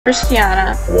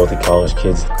Christianna. Wealthy College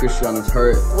Kids. Christianna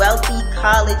Hurt. Wealthy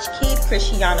College Kid,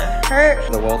 Christianna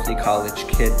Hurt. The Wealthy College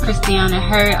Kid. Christianna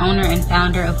Hurt, owner and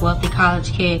founder of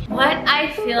Wealthycollegekid. Kid. What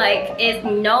I feel like is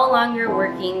no longer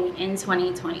working in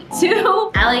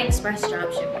 2022, AliExpress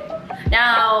dropshipping.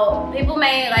 Now, people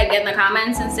may like get in the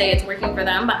comments and say it's working for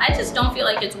them, but I just don't feel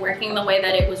like it's working the way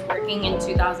that it was working in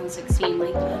 2016.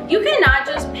 Like, you cannot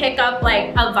just pick up like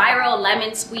a viral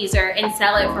lemon squeezer and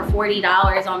sell it for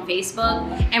 $40 on Facebook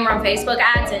and run Facebook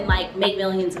ads and like make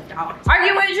millions of dollars.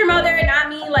 Argue with your mother, not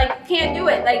me. Like, you can't do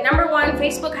it. Like, number one,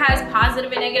 Facebook has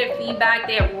positive and negative feedback.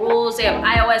 They have rules, they have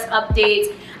iOS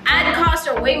updates. Ad costs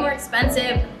are way more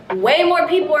expensive. Way more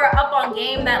people are up on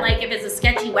game that like if it's a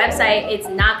sketchy website, it's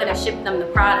not gonna ship them the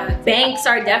product. Banks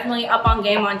are definitely up on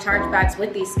game on chargebacks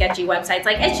with these sketchy websites.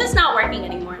 Like, it's just not working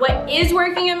anymore. What is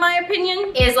working, in my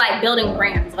opinion, is like building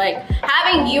brands. Like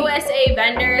having USA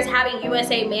vendors, having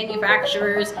USA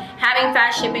manufacturers, having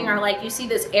fast shipping, or like you see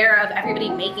this era of everybody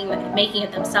making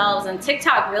it themselves. And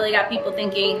TikTok really got people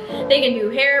thinking they can do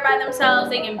hair by themselves,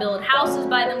 they can build houses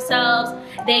by themselves,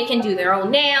 they can do their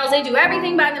own nails, they do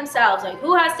everything by themselves. Like,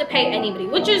 who has to pay anybody?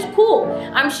 Which is cool.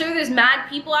 I'm sure there's mad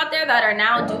people out there that are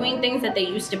now doing things that they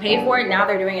used to pay for and now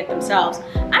they're doing it themselves.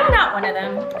 I'm not one of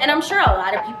them, and I'm sure a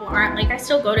lot of people aren't. Like, I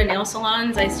still go to nail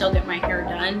salons, I still get my hair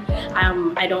done.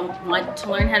 I don't want to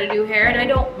learn how to do hair, and I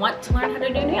don't want to learn how to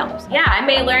do nails. Yeah, I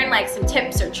may learn like some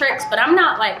tips or tricks, but I'm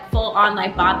not like full on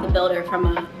like Bob the Builder from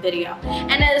a video.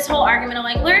 And then this whole argument of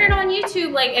like, learn it on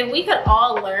YouTube. Like, if we could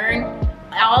all learn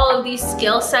all of these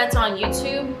skill sets on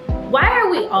YouTube, why are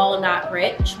we all not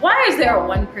rich? Why is there a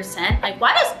 1%? Like,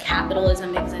 why does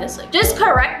capitalism exist? Like, just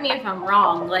correct me if I'm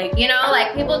wrong. Like, you know,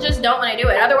 like, people just don't want to do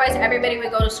it. Otherwise, everybody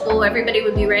would go to school, everybody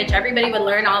would be rich, everybody would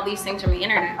learn all these things from the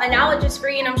internet. And knowledge is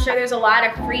free, and I'm sure there's a lot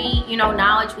of free, you know,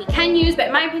 knowledge we can use. But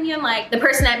in my opinion, like, the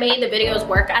person that made the video's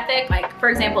work ethic, like, for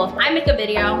example, if I make a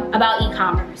video about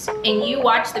e-commerce and you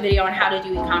watch the video on how to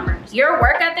do e-commerce, your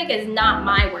work ethic is not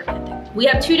my work ethic. We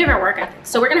have two different work ethics,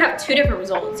 so we're gonna have two different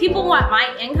results. People want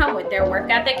my income with their work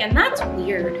ethic, and that's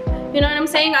weird. You know what I'm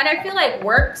saying? And I feel like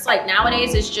works like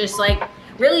nowadays is just like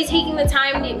really taking the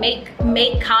time to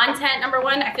make content. Number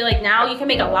one, I feel like now you can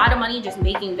make a lot of money just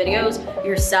making videos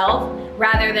yourself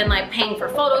rather than like paying for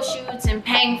photo shoots and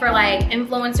paying for like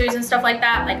influencers and stuff like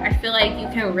that. Like, I feel like you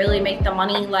can really make the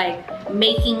money like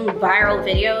making viral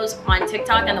videos on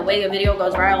TikTok, and the way a video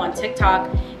goes viral on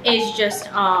TikTok is just,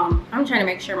 I'm trying to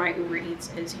make sure my Uber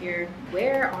Eats is here.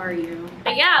 Where are you?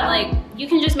 But yeah, like, you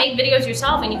can just make videos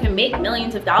yourself and you can make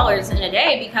millions of dollars in a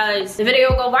day because the video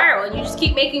will go viral, and you just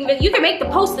keep making videos. You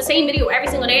can post the same video every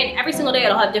single day, and every single day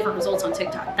it'll have different results on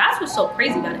TikTok. That's what's so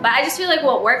crazy about it. But I just feel like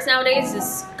what works nowadays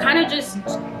is kind of just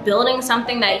building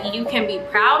something that you can be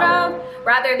proud of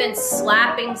rather than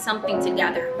slapping something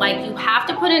together. Like, you have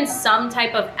to put in some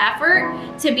type of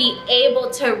effort to be able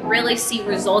to really see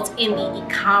results in the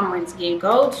e-commerce game.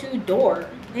 Go to door.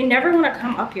 They never want to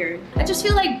come up here. I just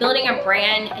feel like building a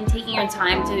brand and taking your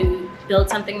time to build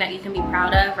something that you can be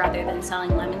proud of rather than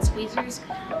selling lemon squeezers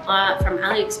from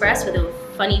AliExpress with a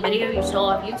funny video you stole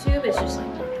off YouTube is just like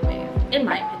not the way, in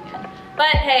my opinion. But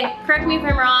hey, correct me if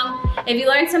I'm wrong. If you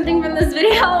learned something from this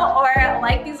video or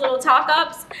like these little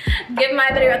talk-ups, give my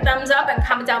video a thumbs up and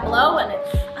comment down below, and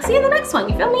I'll see you in the next one,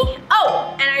 you feel me?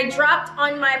 Oh, and I dropped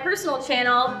on my personal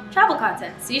channel travel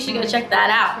content, so you should go check that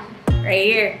out right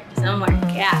here somewhere.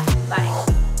 Yeah,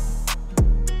 bye.